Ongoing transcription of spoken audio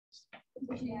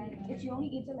If you only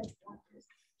eat it like one.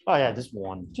 Oh yeah, just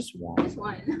one. Just one. Just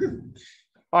one.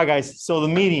 All right, guys. So the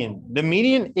median. The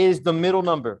median is the middle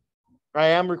number. I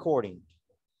am recording.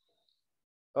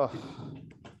 Oh.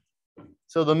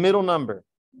 So the middle number.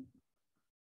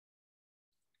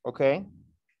 Okay.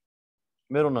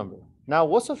 Middle number. Now,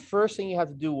 what's the first thing you have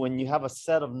to do when you have a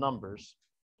set of numbers?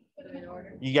 Put them in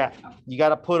order. You got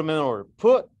to put them in order.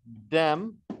 Put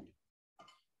them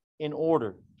in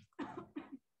order.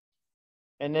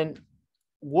 And then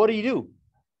what do?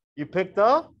 You pick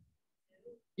the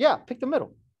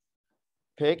middle.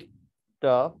 Pick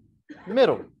the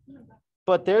middle.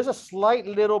 But there's a slight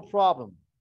little problem.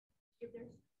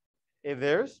 If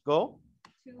there's, go.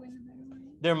 2 in the middle.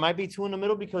 There might be 2 in the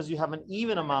middle because you have an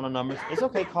even amount of numbers. It's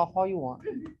okay, call all you want.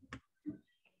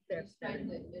 You have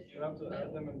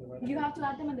to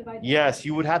add them and divide them. Yes,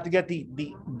 you would have to get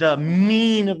the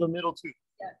mean of the middle too.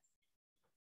 Yes.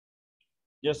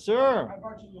 Yes, sir.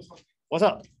 What's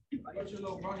up? I got you a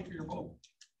little brownie for your bowl.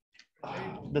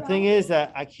 The thing is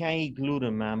that I can't eat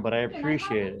gluten, man, but I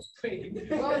appreciate it.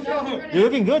 Well, no, You're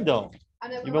looking good though.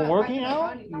 You been working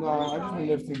out? No, I just been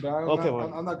lifting, but Okay,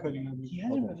 I'm not cutting it. He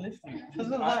hasn't been lifting.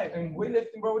 Doesn't lie. I'm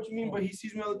weightlifting, bro. What you mean? But he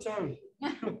sees me all the time.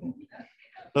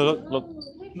 Look.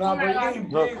 Nah, bro, you're getting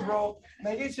big, bro.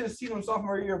 Man, you should have seen him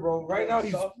sophomore year, bro. Right now,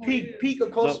 he's peak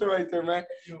of culture right there, man.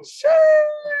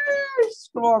 Sheesh!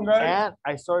 Come on, man. And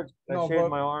I shaved bro.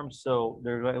 my arms, so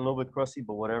they're like a little bit crusty,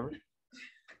 but whatever.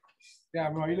 Yeah,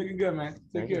 bro, you're looking good, man.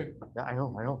 Take care. Yeah, I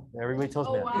know. Everybody tells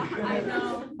me Oh, wow. that. I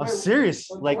know. I'm serious.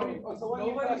 Like, huh? So what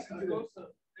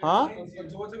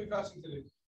time are you fasting today?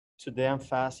 Today I'm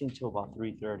fasting till about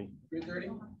 3:30. 3:30?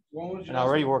 When was And I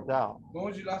already worked out. When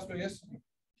was your last meal yesterday?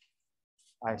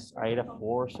 I ate at 4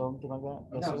 or something like that.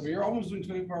 No, but you're almost doing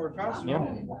 24-hour fasting. Yeah.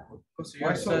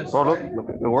 Why so? Bro, look,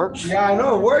 it works. Yeah, I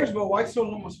know it works, but why so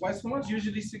much? Why so much?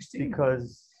 Usually 16.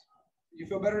 Because You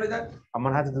feel better than that? I'm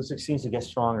gonna have to do 16 to get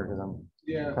stronger because I'm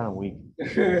kind of weak.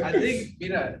 I think,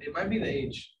 mira, it might be the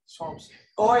age. Swamps.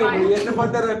 Oye, ya te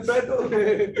falta respeto.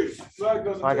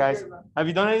 All right, guys. Have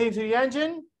you done anything to the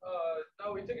engine?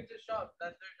 No, we took it to the shop.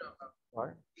 That's their job. All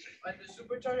right. And the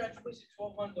supercharger actually says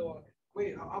 1200 on it.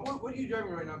 Wait, what are you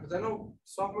driving right now? Because I know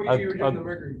sophomore year you were driving the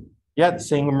Mercury. Yeah, the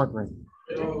same Mercury.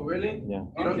 Oh, really? Yeah.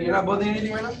 You're not building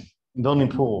anything right now? Don't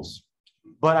need pools.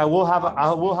 But I will have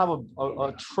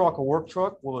a truck, a work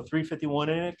truck with a 351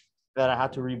 in it that I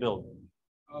had to rebuild.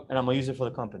 Okay. And I'm gonna use it for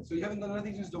the company. So you haven't done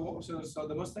anything since the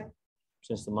Mustang?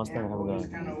 Since the Mustang, I haven't done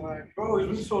it. Kind of why. Bro, it's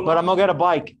been so long. But I'm gonna get a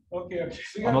bike. Okay.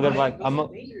 So I'm gonna get a bike.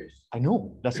 I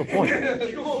know, that's the point.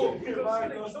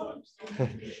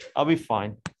 I'll be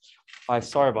fine. I'm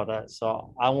sorry about that.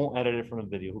 So I won't edit it from the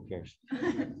video. Who cares?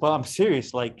 But I'm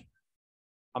serious. Like,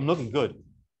 I'm looking good.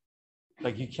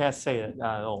 Like, you can't say it.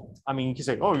 No. I mean, you can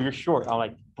say, "Oh, you're short." I'm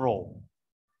like, bro,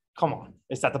 come on.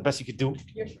 Is that the best you could do?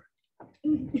 You're short.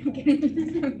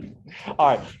 All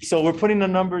right. So we're putting the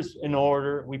numbers in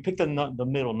order. We pick the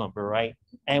middle number, right?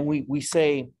 And we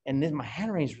say, and then my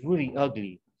handwriting is really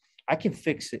ugly. I can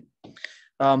fix it.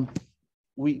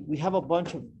 We have a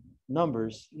bunch of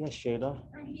numbers. Yes, Shayla.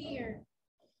 I'm here.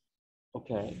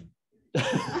 Okay.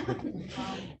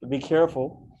 Be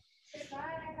careful. Bye.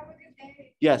 Have a good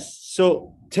day. Yes.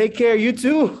 So take care, you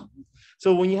too.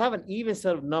 So when you have an even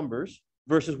set of numbers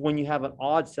versus when you have an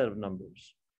odd set of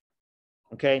numbers.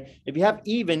 Okay. If you have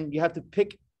even, you have to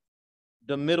pick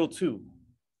the middle two.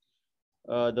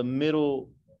 The middle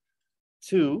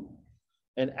two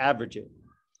and average it.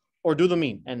 Or do the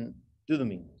mean and do the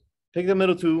mean. Pick the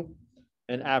middle two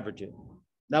and average it.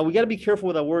 Now we got to be careful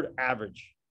with that word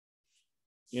average.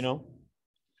 You know,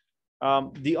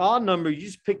 the odd number, you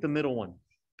just pick the middle one.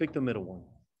 Pick the middle one.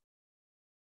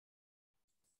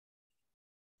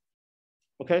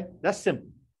 Okay, that's simple.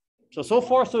 So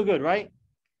far, so good, right?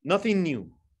 Nothing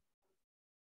new.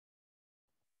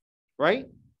 Right?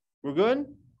 We're good?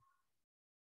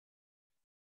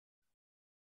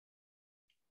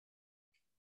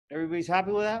 Everybody's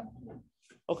happy with that?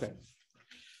 Okay.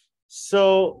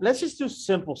 So let's just do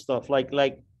simple stuff. I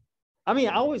mean,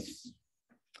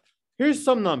 here's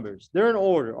some numbers. They're in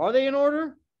order. Are they in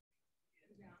order?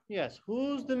 Yes.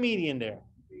 Who's the median there?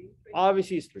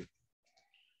 Obviously it's 3.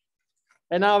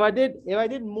 And now if I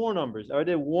did more numbers, I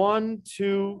did 1,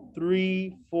 2,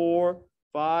 3, 4,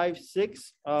 5,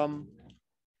 6.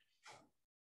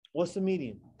 What's the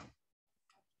median?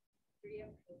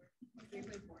 3.4.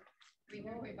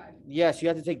 3.5. Yes, you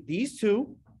have to take these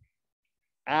two,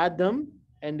 add them,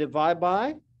 and divide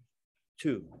by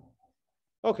 2.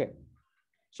 Okay,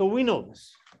 so we know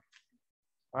this.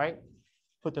 All right,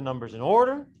 put the numbers in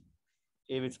order.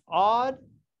 If it's odd,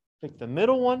 pick the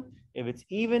middle one. If it's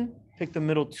even, pick the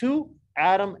middle 2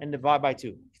 add them, and divide by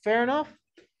 2. Fair enough?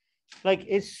 Like,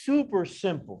 it's super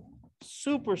simple.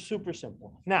 Super, super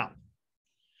simple. Now,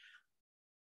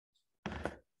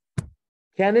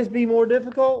 can this be more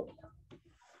difficult?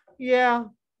 Yeah.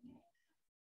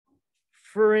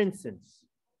 For instance,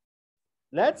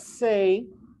 let's say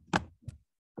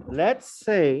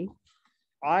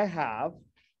I have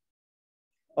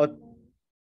a,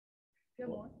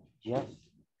 yes,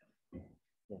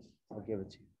 I'll give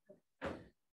it to you.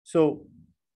 So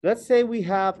let's say we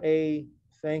have a,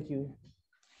 thank you.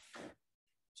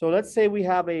 So let's say we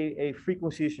have a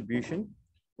frequency distribution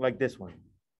like this one.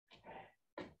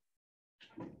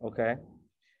 Okay.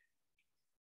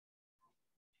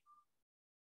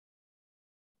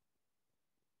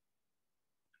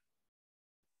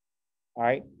 All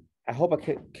right. I hope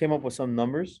I came up with some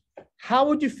numbers. How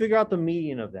would you figure out the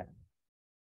median of that?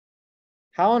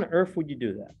 How on earth would you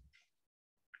do that?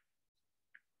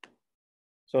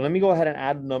 So let me go ahead and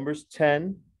add the numbers.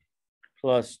 10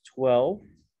 plus 12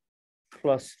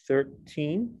 plus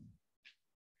 13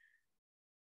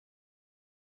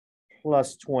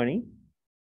 plus 20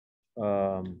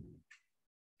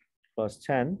 plus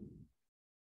 10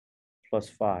 plus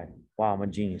 5. Wow, I'm a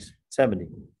genius. 70.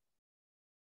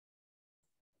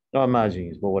 No, I'm not a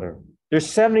genius, but whatever. There's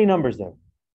 70 numbers there.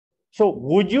 So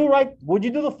would you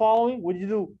do the following? Would you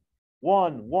do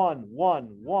 1, 1, 1,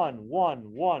 1, 1,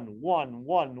 1, 1,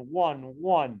 1, 1,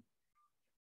 1,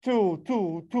 2,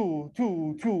 2, 2,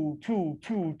 2, 2, 2,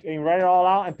 2, and you write it all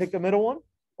out and pick the middle one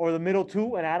or the middle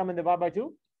 2 and add them and divide by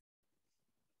 2?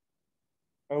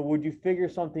 Or would you figure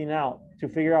something out to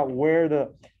figure out where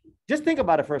the, just think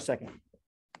about it for a second.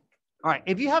 All right,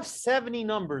 if you have 70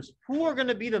 numbers, who are going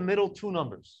to be the middle 2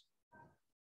 numbers?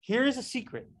 Here's a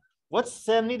secret. What's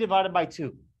 70 divided by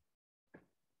 2?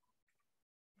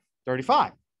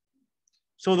 35.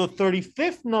 So the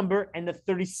 35th number and the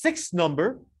 36th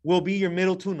number will be your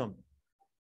middle 2 number.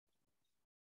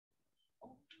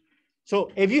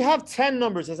 So if you have 10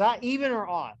 numbers, is that even or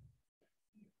odd?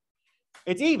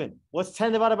 It's even. What's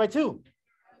 10 divided by 2?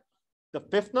 The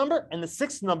 5th number and the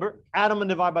 6th number, add them and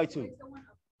divide by 2.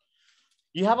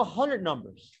 You have 100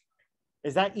 numbers.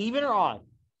 Is that even or odd?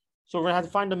 So we're going to have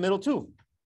to find the middle 2.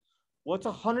 What's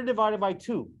 100 divided by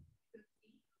 2?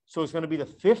 So it's going to be the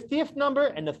 50th number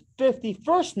and the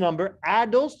 51st number.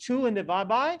 Add those 2 and divide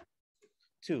by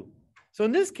 2. So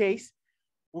in this case,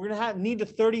 we're going to need the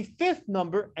 35th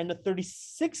number and the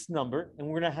 36th number, and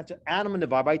we're going to have to add them and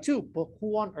divide by 2. But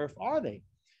who on earth are they?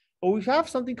 Well, we have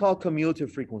something called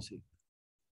cumulative frequency.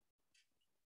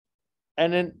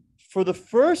 And then for the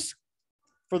first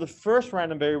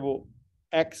random variable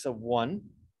x of 1,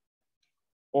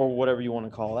 or whatever you want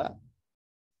to call that,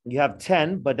 you have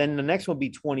 10, but then the next one will be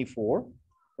 24,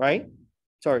 right?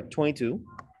 Sorry, 22.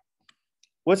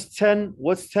 What's 10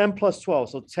 plus 12?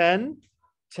 So 10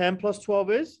 plus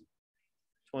 12 is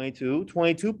 22.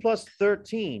 22 plus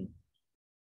 13.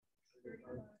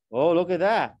 Oh, look at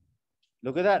that.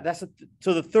 Look at that.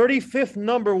 So the 35th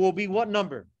number will be what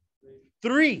number?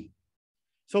 3.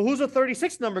 So who's the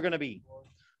 36th number going to be?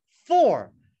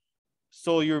 4.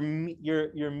 So your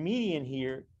median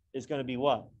here is going to be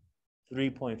what?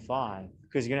 3.5,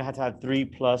 because you're going to have 3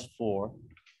 plus 4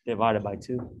 divided by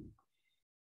 2.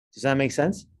 Does that make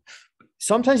sense?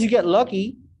 Sometimes you get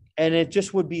lucky and it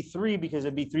just would be 3 because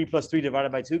it'd be 3 plus 3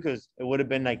 divided by 2 because it would have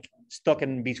been like stuck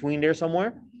in between there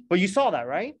somewhere. But you saw that,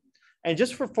 right? And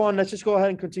just for fun, let's just go ahead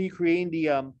and continue creating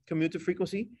the cumulative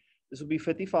frequency. This will be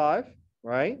 55,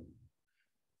 right?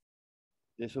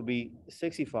 This will be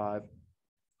 65,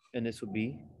 and this will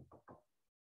be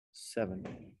 70.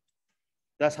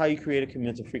 That's how you create a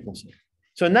cumulative frequency.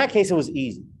 So in that case, it was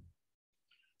easy.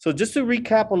 So just to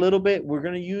recap a little bit, we're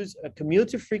going to use a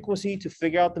cumulative frequency to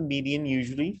figure out the median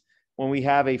usually when we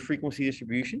have a frequency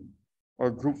distribution or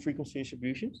a group frequency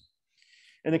distribution.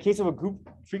 In the case of a group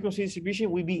frequency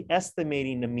distribution, we'd be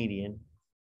estimating the median,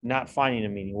 not finding the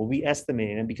median. We'll be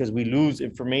estimating it because we lose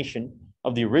information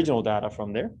of the original data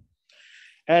from there.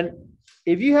 And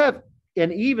if you have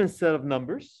an even set of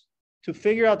numbers, to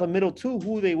figure out the middle 2,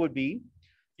 who they would be,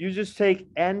 you just take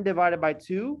n divided by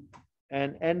 2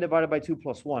 and n divided by 2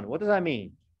 plus 1. What does that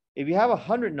mean? If you have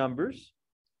 100 numbers,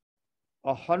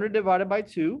 100 divided by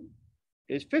 2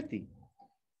 is 50.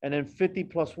 And then 50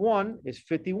 plus 1 is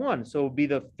 51. So it would be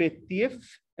the 50th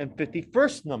and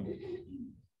 51st number,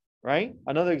 right?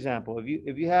 Another example,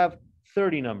 if you have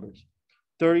 30 numbers,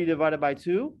 30 divided by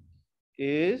 2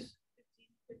 is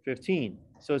 15.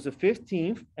 So it's the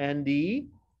 15th and the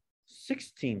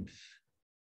 16th.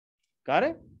 Got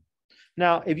it?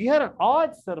 Now, if you had an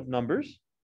odd set of numbers,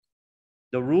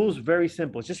 the rule is very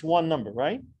simple. It's just one number,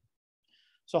 right?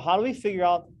 So how do we figure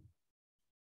out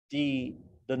the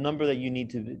number that you need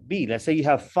to be. Let's say you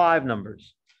have 5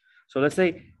 numbers. So let's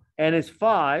say n is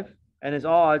 5 and it's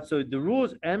odd. So the rule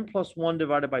is n plus 1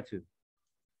 divided by 2.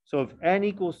 So if n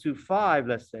equals to 5,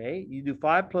 let's say, you do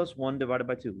 5 plus 1 divided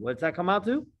by 2. What does that come out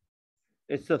to?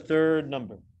 It's the third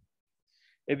number.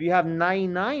 If you have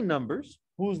 99 numbers,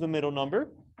 who's the middle number?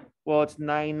 Well, it's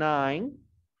 99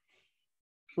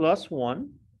 plus 1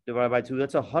 divided by 2.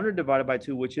 That's 100 divided by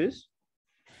 2, which is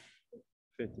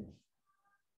 50.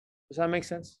 Does that make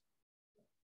sense?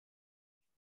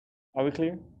 Are we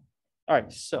clear? All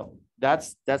right, so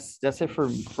that's it for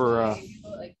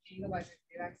Like, you go by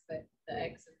the x, the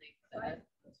x and the f.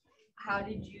 How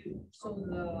did you, so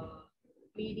the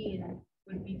median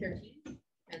would be 13,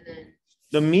 and then,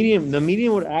 the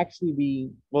median would actually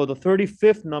be, well, the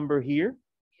 35th number here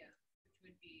yeah,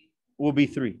 which would be, will be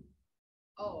 3.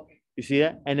 oh, okay. You see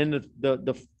that? And then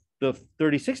the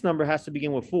 36 number has to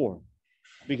begin with 4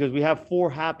 because we have 4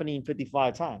 happening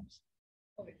 55 times.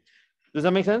 Okay. Does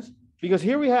that make sense? Because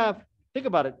here we have, think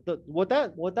about it. What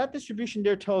that distribution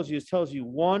there tells you is 1,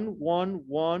 1, 1,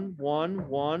 1, 1,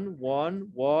 1, 1,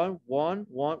 1,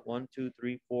 1, 1, 2,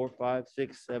 3, 4, 5,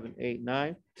 6, 7, 8,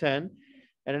 9, 10.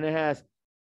 And then it has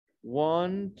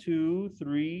 1, 2,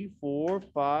 3, 4,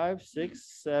 5,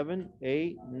 6, 7,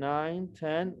 8, 9,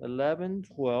 10, 11,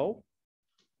 12.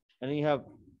 And then you have, do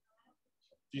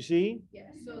you see? Yeah,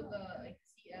 so the like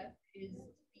CF is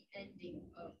the ending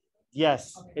of.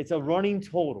 Yes, Okay. it's a running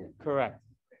total, correct.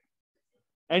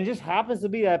 And it just happens to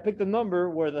be that I picked a number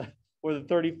where the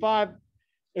 35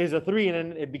 is a 3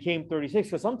 and then it became 36.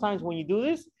 Because sometimes when you do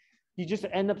this, you just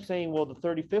end up saying, well, the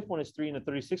 35th one is 3 and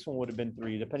the 36th one would have been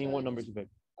 3, depending on what numbers you pick.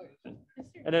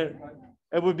 And then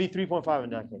it would be 3.5 in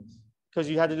that case. Because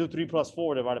you had to do 3 plus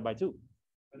 4 divided by 2.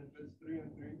 But if it's 3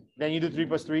 and 3. Then you do 3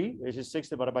 plus 3, which is 6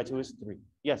 divided by 2 is 3.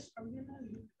 Yes. Are we gonna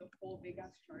use the whole big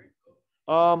ass chart?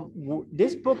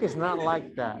 This book is not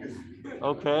like that.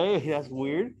 Okay, that's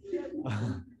weird.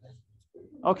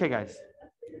 Okay, guys.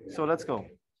 So let's go.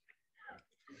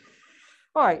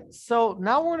 All right, so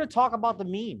now we're going to talk about the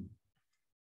mean.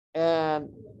 And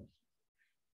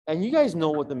you guys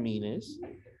know what the mean is.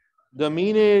 The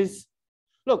mean is,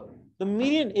 look, the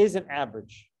median is an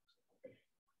average.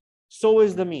 So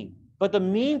is the mean. But the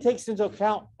mean takes into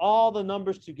account all the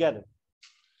numbers together.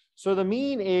 So the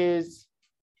mean is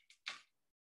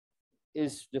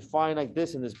defined like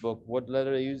this in this book. What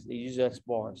letter they use? They use X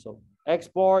bar. So X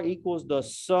bar equals the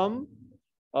sum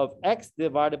of X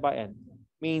divided by N.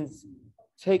 Means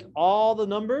take all the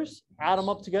numbers, add them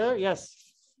up together. Yes.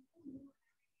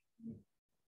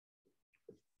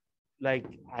 Like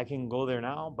I can go there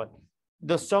now, but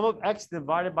the sum of X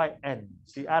divided by N.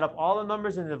 So you add up all the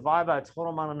numbers and divide by a total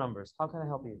amount of numbers. How can I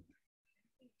help you?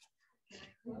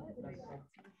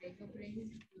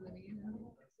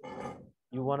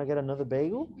 You want to get another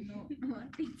bagel?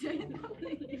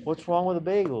 What's wrong with a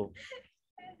bagel?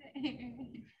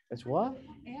 It's what?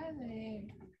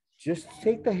 Just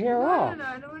take the hair off. No,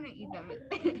 I don't want to eat them.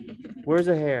 Where's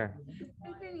the hair?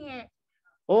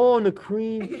 Oh, and the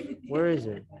cream. Where is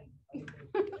it?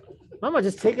 Mama,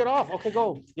 just take it off. Okay,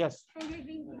 go. Yes.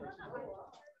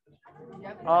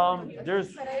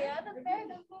 There's,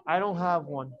 I don't have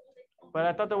one, but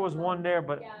I thought there was one there,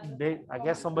 but I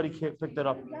guess somebody picked it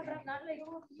up.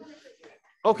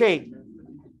 Okay,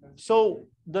 so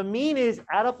the mean is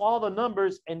add up all the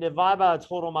numbers and divide by a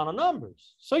total amount of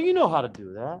numbers. So you know how to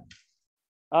do that.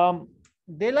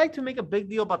 They like to make a big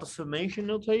deal about the summation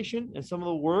notation and some of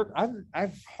the work.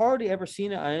 I've hardly ever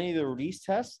seen it on any of the release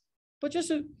tests, but just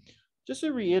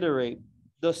to reiterate,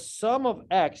 the sum of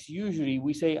X, usually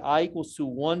we say I equals to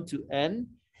 1 to N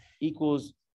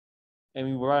equals, and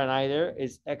we write an I there,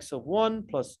 is X of 1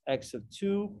 plus X of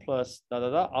 2 plus da, da,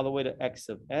 da, all the way to X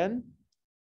of N.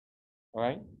 All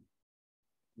right.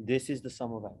 This is the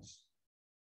sum of X.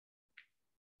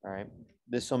 All right.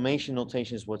 The summation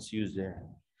notation is what's used there.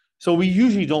 So we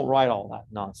usually don't write all that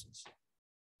nonsense.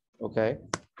 Okay.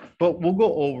 But we'll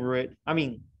go over it. I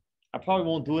mean, I probably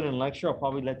won't do it in lecture. I'll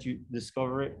probably let you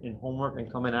discover it in homework and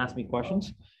come and ask me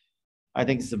questions. I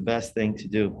think it's the best thing to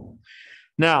do.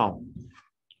 Now,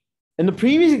 in the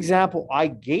previous example I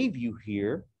gave you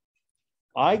here,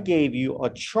 I gave you a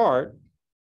chart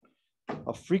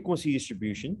of frequency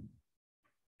distribution.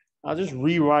 I'll just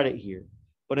rewrite it here.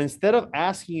 But instead of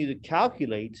asking you to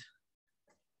calculate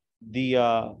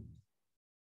the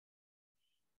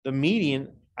median,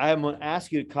 I'm going to ask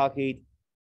you to calculate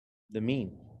the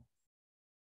mean.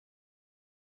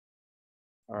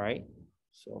 All right,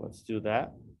 so let's do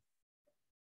that.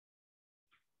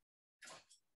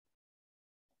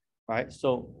 All right,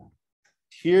 so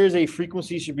here's a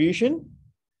frequency distribution.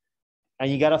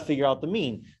 And you got to figure out the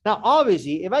mean. Now,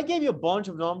 obviously, if I gave you a bunch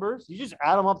of numbers, you just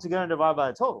add them up together and divide by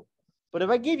the total. But if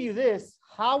I give you this,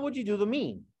 how would you do the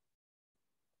mean?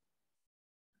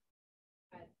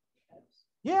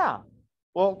 Yeah.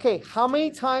 Well, okay, how many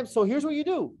times? So here's what you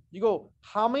do. You go,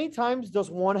 how many times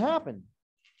does 1 happen?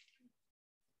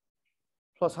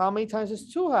 Plus how many times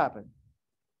does 2 happen?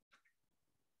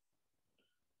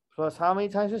 Plus how many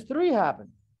times does 3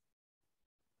 happen?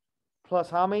 Plus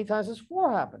how many times does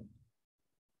 4 happen?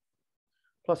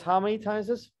 Plus how many times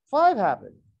does 5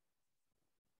 happen?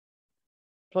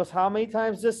 Plus how many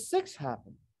times does 6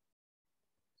 happen?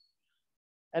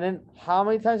 And then how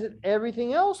many times did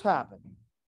everything else happen?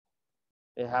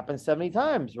 It happened 70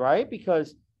 times, right?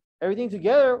 Because everything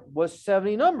together was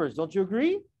 70 numbers. Don't you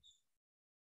agree?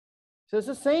 So it's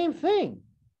the same thing.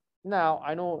 Now,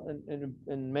 I know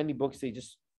in many books, they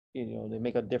just, they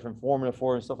make a different formula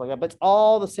for it and stuff like that, but it's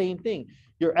all the same thing.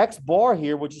 Your X bar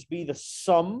here would just be the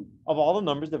sum of all the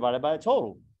numbers divided by a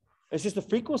total. It's just the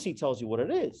frequency tells you what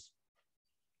it is.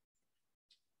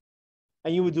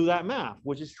 And you would do that math,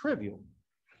 which is trivial.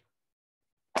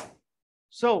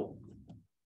 So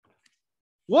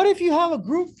what if you have a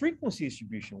group frequency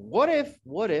distribution? What if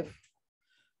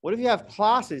you have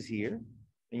classes here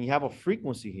and you have a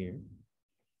frequency here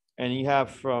and you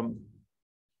have from,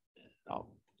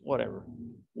 whatever,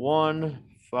 1,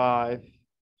 5,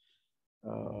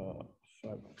 5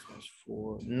 plus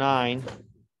 4, 9,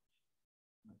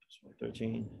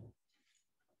 13.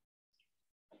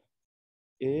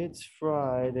 It's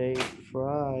Friday.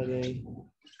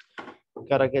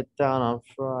 Gotta get down on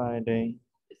Friday.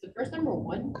 Is the first number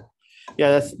 1?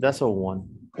 Yeah, that's a 1.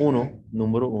 Uno,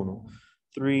 número uno.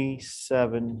 3,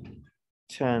 7,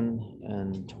 10,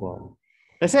 and 12.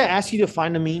 Let's say I ask you to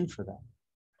find the mean for that.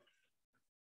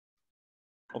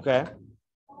 Okay.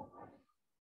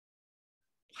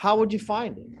 How would you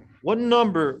find it? What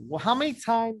number? Well, how many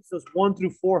times does 1 through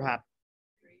 4 happen?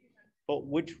 But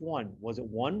which one? Was it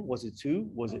 1? Was it 2?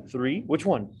 Was it 3? Which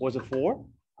one? Was it 4?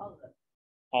 All of them.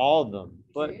 All of them.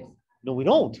 But Serious? no, we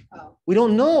don't. Oh. We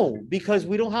don't know because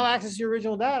we don't have access to your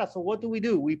original data. So what do?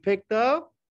 We pick the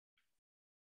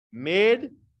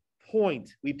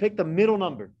midpoint. We pick the middle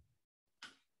number.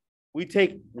 We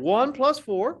take 1 plus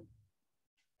 4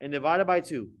 and divide it by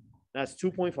 2. That's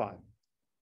 2.5.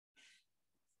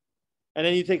 And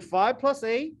then you take 5 plus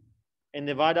 8 and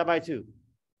divide that by 2.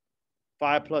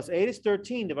 5 plus 8 is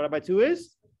 13. Divided by 2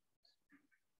 is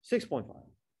 6.5.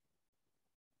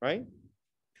 Right?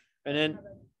 And then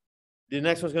the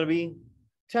next one's going to be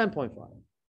 10.5.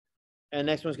 And the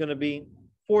next one's going to be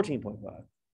 14.5.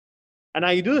 And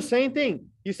now you do the same thing.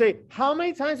 You say, how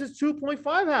many times does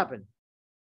 2.5 happen?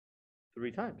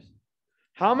 3 times.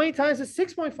 How many times does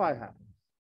 6.5 happen?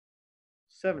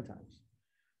 7 times.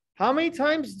 How many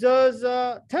times does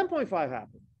 10.5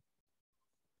 happen?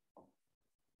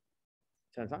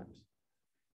 10 times.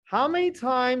 How many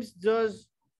times does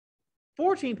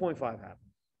 14.5 happen?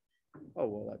 Oh,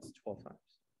 well, that's 12 times.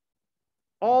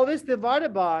 All this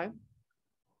divided by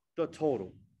the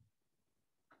total.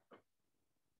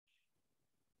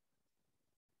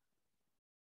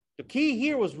 The key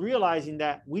here was realizing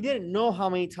that we didn't know how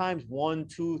many times 1,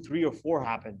 2, 3, or 4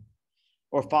 happened,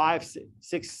 or 5,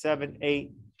 6, 7,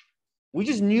 8. We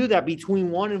just knew that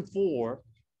between 1 and 4,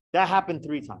 that happened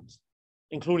 3 times,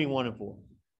 including 1 and 4.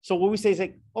 So what we say is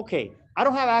like, okay, I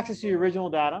don't have access to your original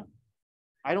data.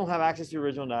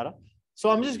 So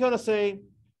I'm just going to say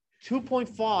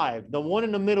 2.5. The one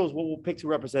in the middle is what we'll pick to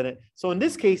represent it. So in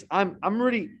this case, I'm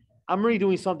really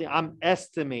doing something. I'm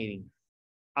estimating.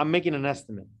 I'm making an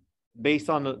estimate based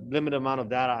on the limited amount of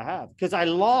data I have because I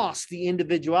lost the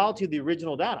individuality of the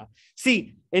original data.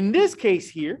 See, in this case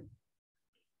here,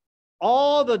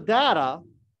 all the data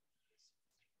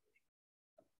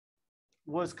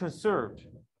was conserved.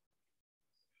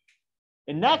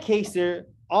 In that case there,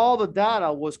 all the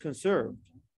data was conserved.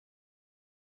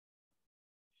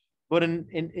 But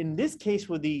in this case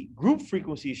with the group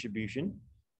frequency distribution,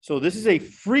 so this is a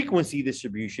frequency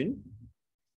distribution.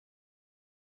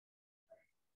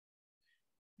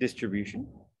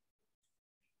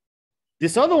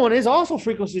 This other one is also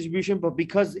frequency distribution, but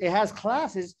because it has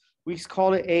classes, we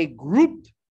call it a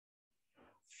grouped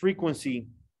frequency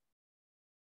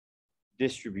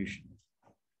distribution.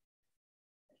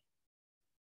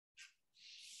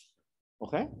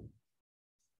 Okay.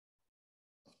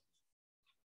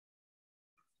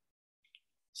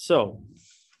 So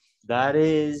that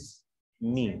is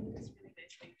mean. That's really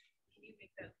nice. Can you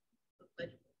make that look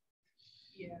legible?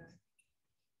 Yeah.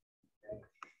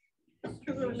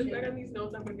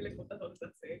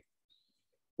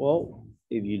 Well,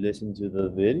 if you listen to the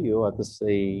video at the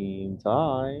same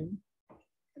time,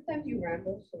 sometimes you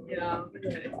ramble, so. Yeah,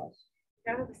 okay.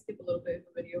 Gotta have to skip a little bit of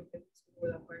the video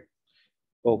for that part.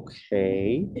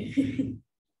 Okay,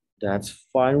 that's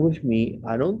fine with me.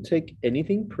 I don't take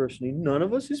anything personally. None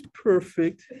of us is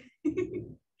perfect.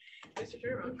 Mr.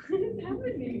 Sherman, what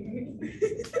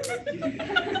is happening?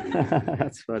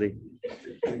 That's funny.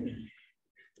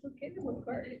 Okay, then what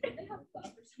part? They have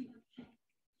flowers.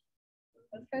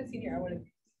 That's kind of senior. I want to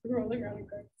be rolling around in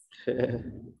carts.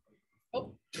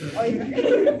 Oh, yeah.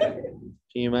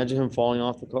 Can you imagine him falling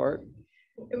off the cart?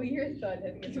 We hear a thud.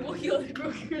 We'll hear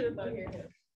the thud here.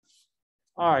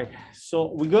 All right,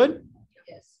 so we good?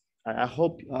 Yes. I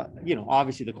hope,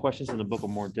 obviously the questions in the book are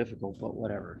more difficult, but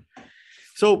whatever.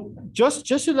 So just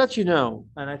to let you know,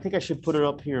 and I think I should put it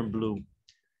up here in blue.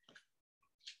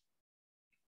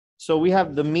 So we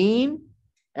have the mean,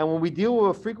 and when we deal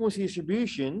with a frequency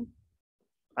distribution,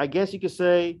 I guess you could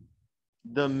say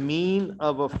the mean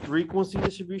of a frequency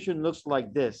distribution looks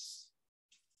like this.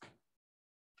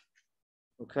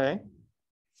 Okay.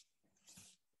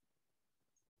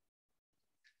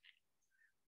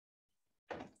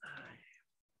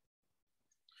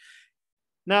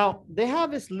 Now they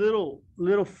have this little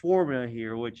formula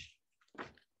here, which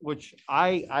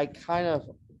I kind of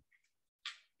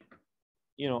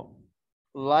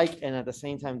like and at the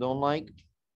same time don't like.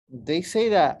 They say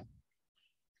that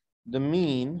the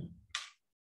mean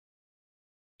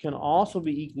can also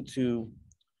be equal to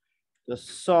the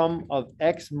sum of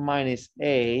x minus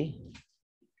a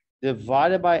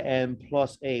divided by n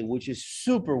plus a, which is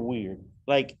super weird.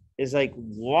 Like, it's like,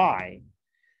 why?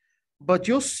 But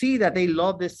you'll see that they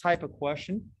love this type of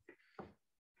question.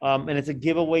 And it's a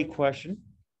giveaway question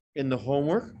in the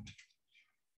homework.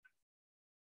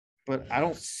 But I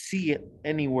don't see it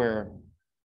anywhere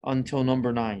until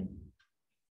number 9.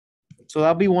 So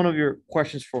that'll be one of your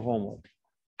questions for homework.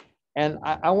 And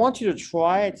I want you to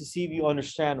try it to see if you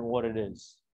understand what it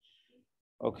is.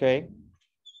 Okay?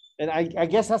 And I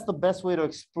guess that's the best way to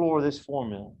explore this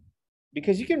formula.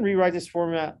 Because you can rewrite this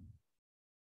formula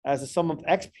as a sum of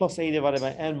x plus a divided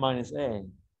by n minus a.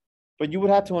 But you would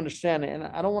have to understand it. And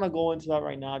I don't want to go into that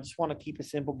right now. I just want to keep it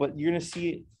simple. But you're going to see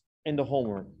it in the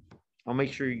homework. I'll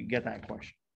make sure you get that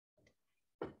question.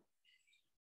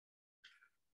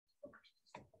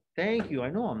 Thank you. I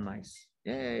know I'm nice.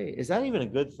 Yay. Is that even a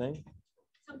good thing?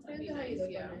 Sometimes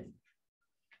yeah.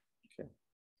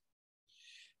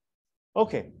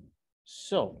 Okay.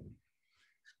 So.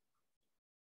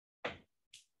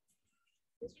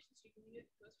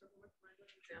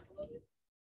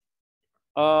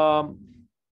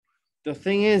 The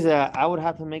thing is that I would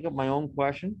have to make up my own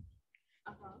question.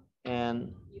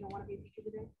 And You don't want to be a teacher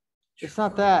today? it's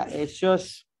not that. It's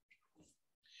just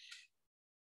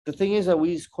the thing is that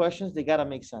we use questions, they gotta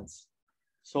make sense.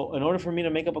 So in order for me to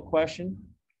make up a question,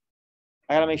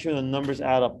 I gotta make sure the numbers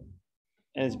add up.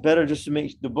 And it's better just to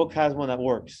make the book has one that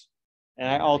works.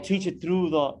 And I'll teach it through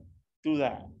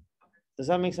that. Does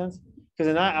that make sense?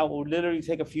 Because then I will literally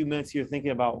take a few minutes here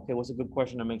thinking about, okay, what's a good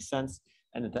question that makes sense,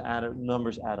 and then the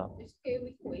numbers add up. It's okay,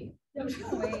 we can wait. No, we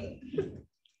can wait.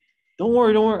 Don't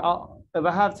worry. If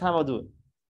I have time, I'll do it.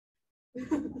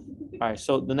 All right.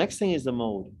 So the next thing is the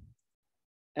mode,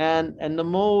 and the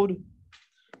mode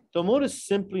is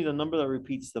simply the number that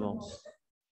repeats the most.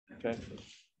 Okay.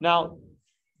 Now,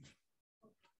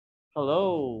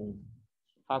 hello.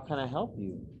 How can I help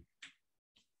you?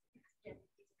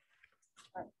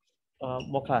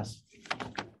 What class?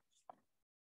 What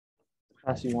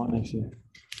class you want next year?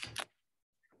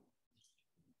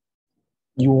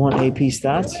 You want AP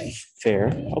stats? Fair.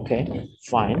 Okay,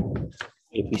 fine.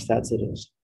 AP stats it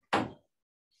is.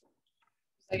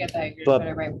 I get that. You're But-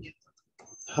 trying to write with you.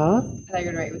 Huh? I thought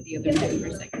you were right with the other two for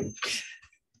a second.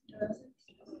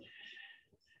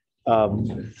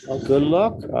 Well, good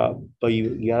luck. But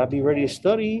you gotta be ready to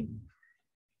study.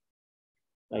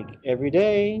 Like every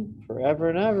day, forever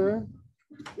and ever.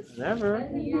 And ever.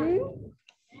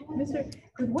 Mr.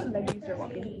 What leg do you start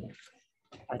walking?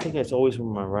 I think it's always with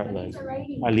my right leg.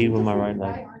 I lead with my right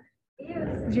leg.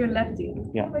 Because you're lefty.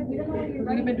 Yeah.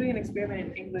 We've been doing an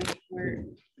experiment in English where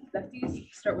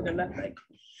lefties start with their left leg,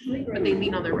 but they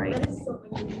lean on their right.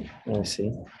 Let me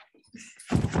see.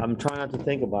 I'm trying not to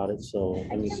think about it, so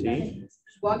let me see. Just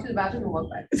walk to the bathroom and walk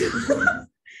back.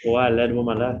 Oh, I led with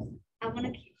my left. I want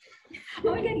to keep.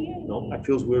 Oh my God, yeah. No, that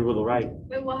feels weird with the right.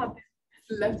 Wait, what happened?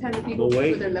 Left-handed No, people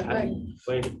wait. with their left leg.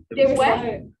 Wait. They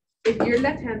what? If you're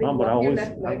left-handed, No, you but I walk your always-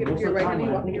 left leg, and most if you're of the time right-handed, you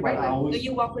when I walk think your about it, right I leg. always- So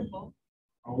you walk with both?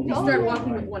 You start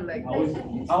walking with one leg. I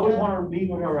always want to lead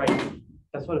with my right.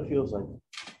 That's what it feels like.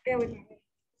 Yeah, with me.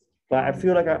 But I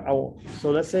feel like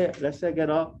so let's say I get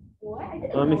up.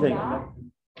 Let me think.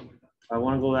 I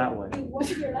want to go that way.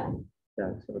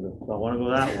 check. So I want to go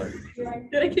that way.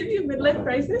 Did I give you midlife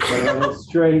crisis? But if I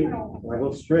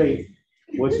go straight,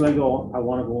 which leg I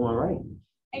want to go on my right.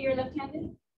 And you're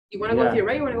left-handed? You want to go with your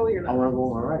right, you want to go with your I left? want to go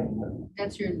on my right.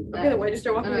 That's your. Okay, then why don't you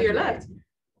start walking with your left?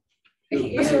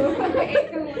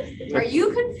 Are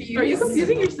you confused? Are you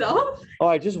confusing yourself? All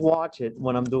right, just watch it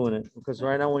when I'm doing it, because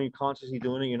right now when you're consciously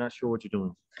doing it, you're not sure what you're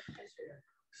doing.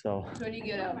 So. So when you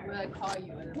get up, we're like call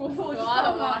you. And Oh, go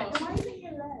out watch. why is it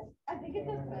your left? I think it's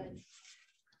a bed.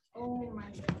 Oh my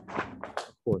god.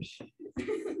 Of course.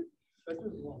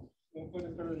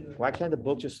 Why can't the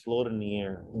book just float in the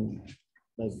air?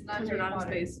 Like Not You're not in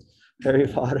space. Harry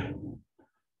Potter.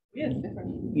 Yeah, it's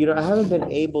different. You know, I haven't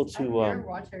been able I've to. never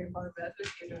watched Harry Potter, but that's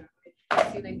what you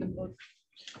I've seen like the book.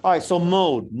 All right, so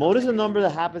mode. Mode is a number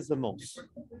that happens the most.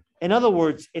 In other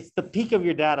words, it's the peak of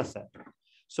your data set.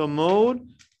 So mode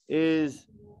is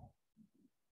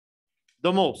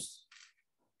the most.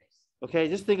 Okay,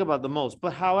 just think about the most.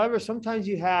 But however, sometimes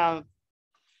you have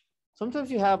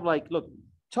like, look,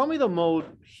 tell me the mode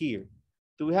here.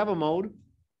 Do we have a mode?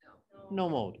 No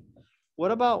mode.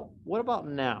 What about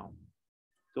now?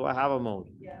 Do I have a mode?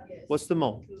 Yes. What's the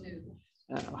mode? Two.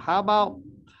 How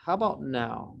about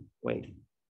now? Wait.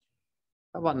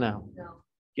 How about now? No.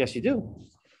 Yes, you do.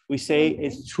 We say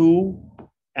it's 2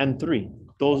 and 3.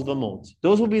 Those are the modes.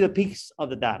 Those will be the peaks of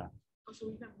the data. So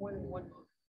we can have more than one mode.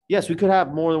 Yes, we could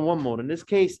have more than one mode. In this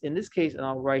case, and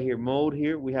I'll write here mode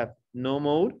here. We have no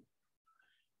mode.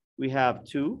 We have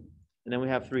 2, and then we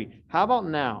have 3. How about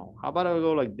now? How about I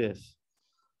go like this?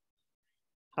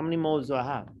 How many modes do I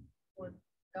have? One.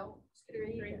 No.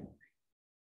 Three.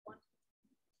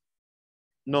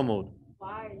 No mode.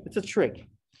 Why? It's a trick.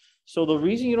 So the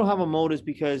reason you don't have a mode is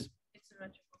because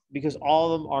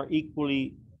all of them are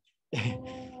equally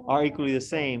the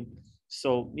same.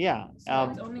 So yeah, So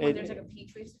it's only when there's like a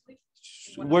peak, basically.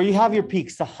 where you have your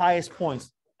peaks, the highest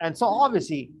points. And so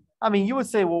obviously, I mean, you would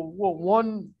say, well,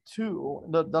 1, 2,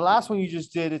 the last one you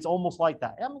just did, it's almost like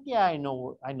that. I mean, yeah, I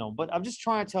know, but I'm just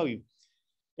trying to tell you,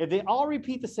 if they all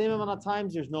repeat the same amount of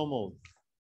times, there's no mode.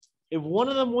 If one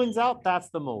of them wins out, that's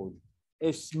the mode.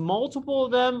 If multiple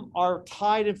of them are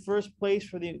tied in first place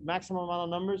for the maximum amount of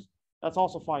numbers, that's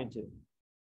also fine too.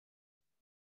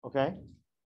 Okay?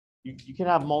 You can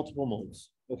have multiple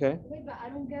modes. Okay? Wait, but I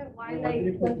don't get why like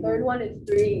the third one is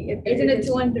 3. Isn't it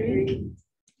 2 and 3?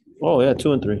 Oh yeah,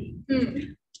 2 and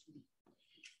 3.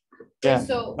 Yeah,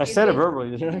 So I said it verbally,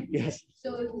 didn't I? Yes.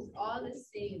 So if it's all the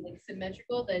same, like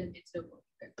symmetrical, then it's no mode.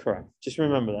 Correct. Just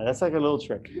remember that. That's like a little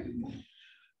trick.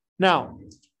 Now,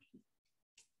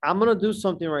 I'm gonna do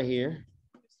something right here.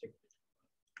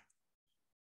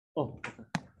 Oh.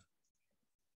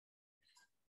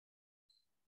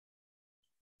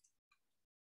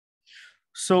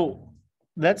 So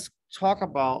let's talk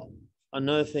about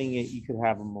another thing that you could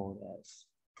have a mode as.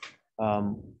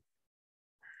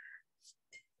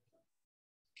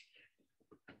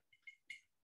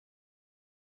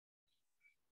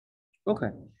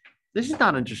 Okay, this is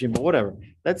not interesting, but whatever.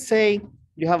 Let's say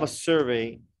you have a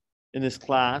survey in this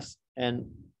class and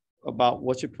about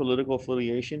what's your political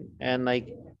affiliation, and like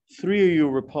 3 of you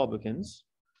are Republicans,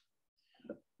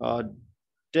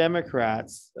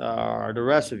 Democrats are the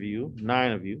rest of you,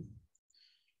 9 of you.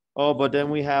 Oh, but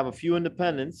then we have a few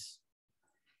independents.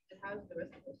 And how's the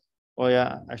rest of us? Oh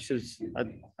yeah,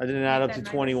 I didn't add up to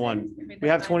 21. We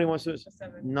have 21, so it's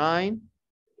 9.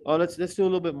 Oh, let's do a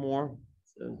little bit more.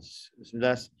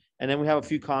 That's, and then we have a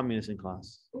few communists in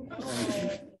class.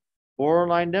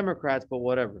 Borderline Democrats, but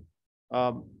whatever.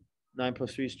 9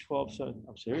 plus 3 is 12. So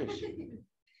I'm serious.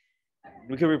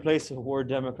 We could replace the word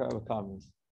Democrat with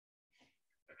communist.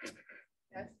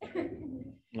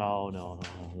 No.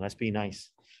 Let's be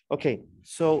nice. Okay,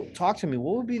 so talk to me.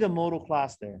 What would be the modal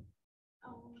class there?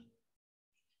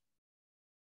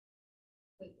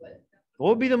 Wait, what? What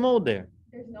would be the mode there?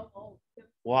 There's no mode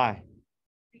Why?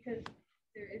 because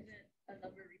there isn't a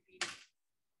number repeating.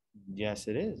 Yes,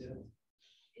 it is.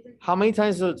 How many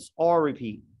times does R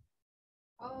repeat?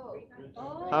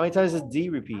 Oh. How many times does D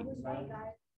repeat? I was right,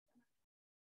 guys.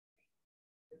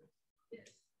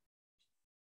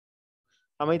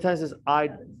 How many times does I?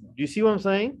 Do you see what I'm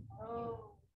saying?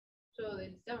 Oh, so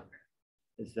it's Democrat.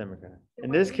 It's Democrat.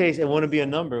 In this case, it wouldn't be a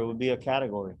number, it would be a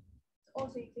category. Oh,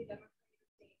 so you say Democrat.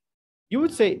 You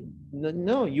would say,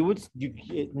 no,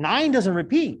 9 doesn't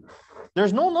repeat.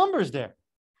 There's no numbers there,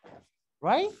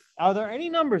 right? Are there any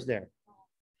numbers there?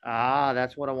 Ah,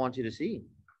 that's what I want you to see.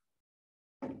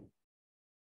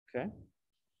 Okay.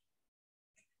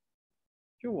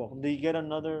 You're welcome. Do you get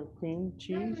another cream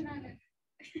cheese?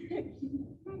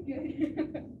 I'm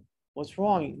good. What's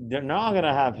wrong? They're not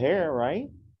gonna have hair, right?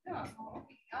 No, I'm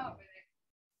okay. Oh,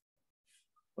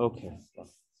 Okay.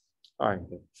 All right.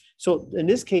 Good. So in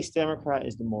this case, Democrat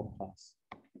is the mode class,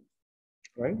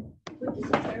 right? What does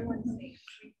the third one say?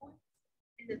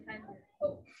 Independent.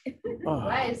 Oh. Oh,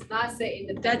 That is not saying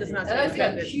the That does not say That's got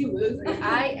independent. Q. It looks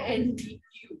like INDQ.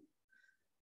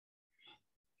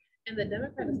 And the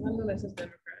Democrat is one that says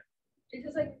Democrat. It's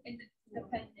just like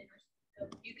independent.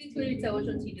 You can clearly tell which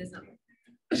one teaches them.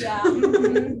 Yeah.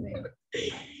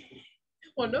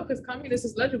 Well, no, because communist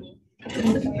is legible.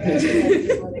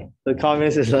 the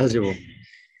communist is eligible.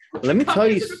 Let me tell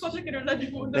you. Communist and Republican are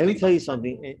legible. Let me tell you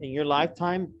something. In your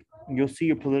lifetime, you'll see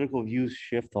your political views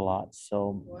shift a lot.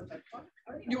 So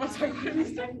You want to talk about this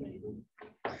stuff?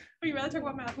 Would you rather talk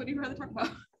about math? What do you rather talk about?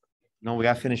 no, we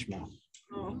got finished math.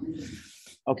 Oh.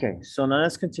 Okay, so now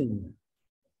let's continue.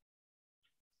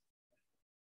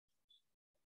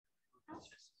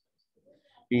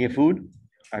 You get food?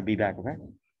 I'll be back, okay?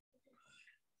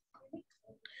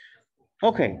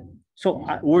 Okay, so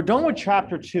we're done with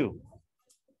chapter 2.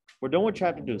 We're done with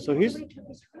chapter 2. So here's, I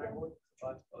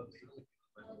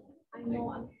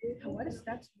know. What is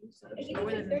that?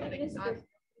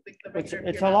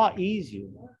 it's a lot easier,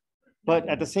 but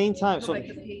at the same time, so Like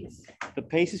the pace. the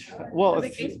pace is, well, The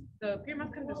if, pace, the peer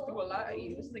math kind of just threw a lot at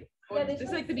you. This is like, this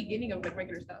is like the beginning of like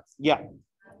regular stuff. yeah.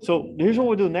 So here's what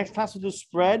we'll do. Next class we'll do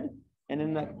spread, and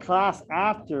in the class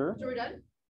after, So we're done?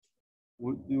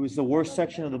 it was the worst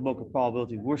section of the book of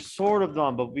probability. We're sort of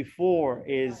done, but before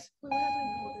is,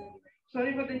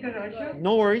 Sorry for the interruption.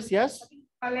 no worries, yes?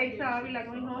 Alexa Avila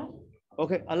going home.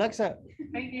 Okay, Alexa,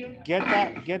 Thank you. get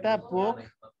that book.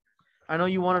 I know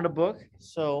you wanted a book,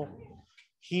 so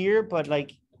here, but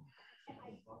like,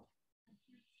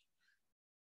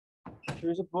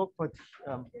 here's a book, but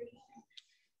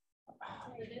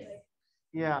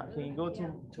yeah, can you go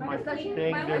to my thing?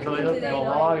 There's a little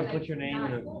log and put your name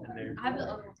in there. I have the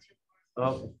other one.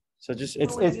 Oh, so just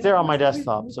it's there on my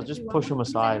desktop. So just push them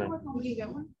aside and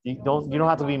you don't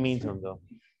have to be mean to them though.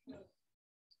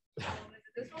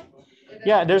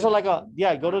 Yeah, there's go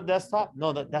to the desktop.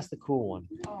 No, that's the cool one.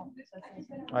 All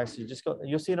right, so you just go,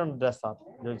 you'll see it on the desktop.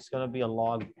 There's gonna be a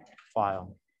log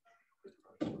file.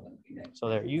 So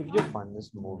there, you're fine.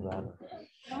 Just move that.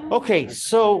 Okay,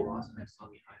 so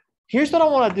here's what I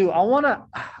want to do. I want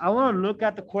to look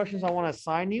at the questions I want to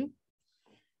assign you,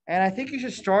 and I think you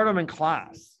should start them in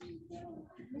class.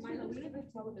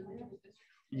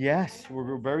 Yes,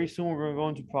 we're very soon. We're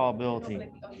going to go into probability.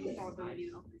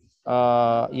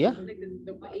 Yeah.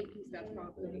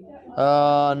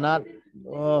 Not.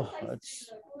 Oh,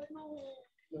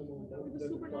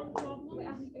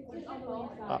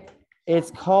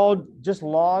 it's called just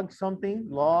log something,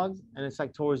 log, and it's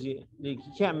like towards you. You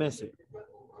can't miss it,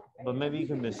 but maybe you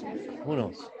can miss it. Who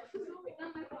knows?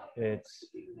 It's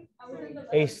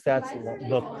AICE stats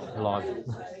book log,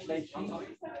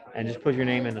 and just put your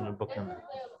name in and the book number.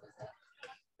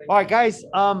 All right, guys.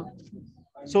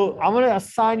 So I'm gonna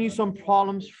assign you some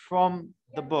problems from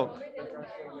the book.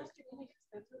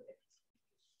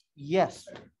 Yes.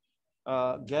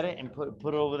 Get it and put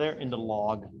it over there in the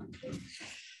log.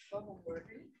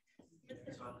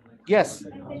 Yes.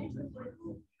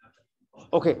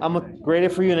 Okay, I'm gonna grade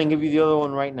it for you and then give you the other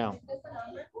one right now.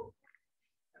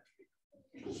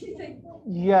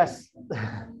 Yes.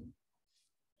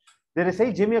 Did it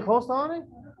say Jimmy Acosta on it?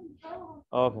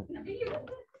 Okay.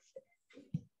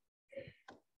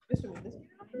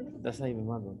 That's not even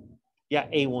my book. Yeah,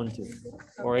 A12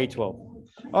 or A12. All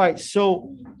right,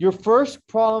 so your first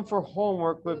problem for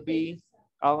homework would be,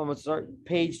 I'm gonna start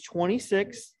page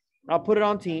 26. I'll put it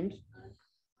on Teams.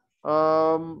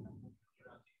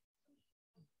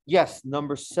 Yes,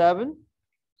 number 7.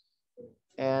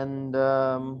 And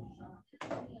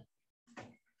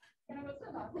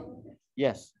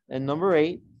yes, and number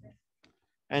 8.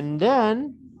 And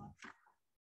then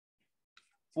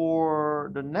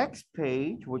for the next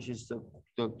page, which is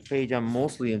the page I'm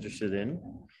mostly interested in,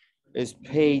 is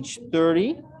page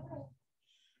 30.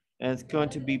 And it's going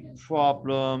to be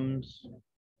problems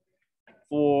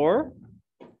 4,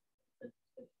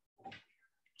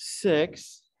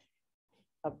 6.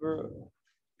 Have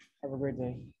a great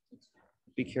day.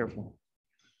 Be careful.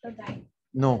 Don't die.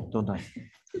 No, don't die.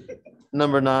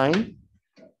 Number 9.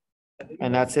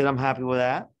 And that's it. I'm happy with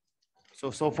that.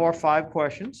 So far 5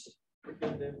 questions.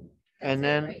 And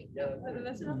then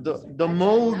the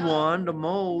mode one, the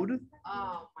mode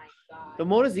Oh my God. The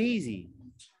mode is easy.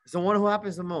 It's the one who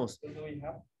happens the most.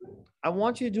 I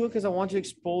want you to do it because I want you to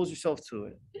expose yourself to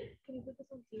it. Can you put this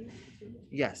on Teams?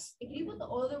 Yes. Can you put the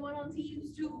other one on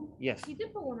Teams too? Yes. He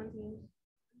did put one on Teams.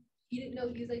 You didn't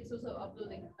know he was like supposed to upload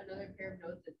like another pair of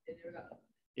notes that they never got.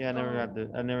 Yeah,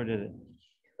 I never did it.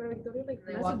 Pero Victoria, like,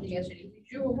 And I walked in yesterday. Did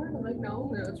you do homework? I'm like,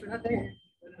 no, it's not there.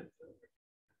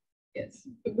 Yes.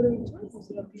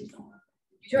 You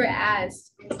sure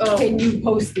asked, Oh. can you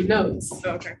post the notes?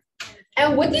 Okay.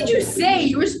 And what did you say?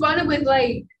 You responded with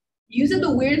like, you said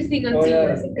the weirdest thing on Oh,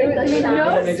 yeah. Teams. It made no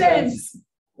That makes sense. sense.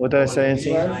 What did I say?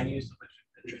 Nancy?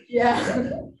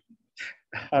 Yeah.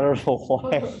 I don't know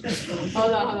why.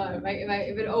 Hold on.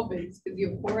 If it opens, because you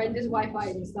have horrendous Wi-Fi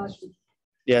and it's not.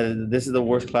 Yeah, this is the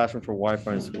worst classroom for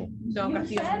Wi-Fi in school. No, You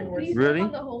Castillo's said, the worst. please Really? work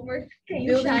on the homework. Can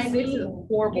you Building shine 6 is me?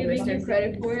 horrible, Giving Mr. you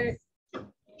Credit some- for it.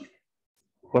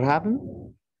 What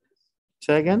happened?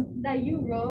 Say again? That you wrote.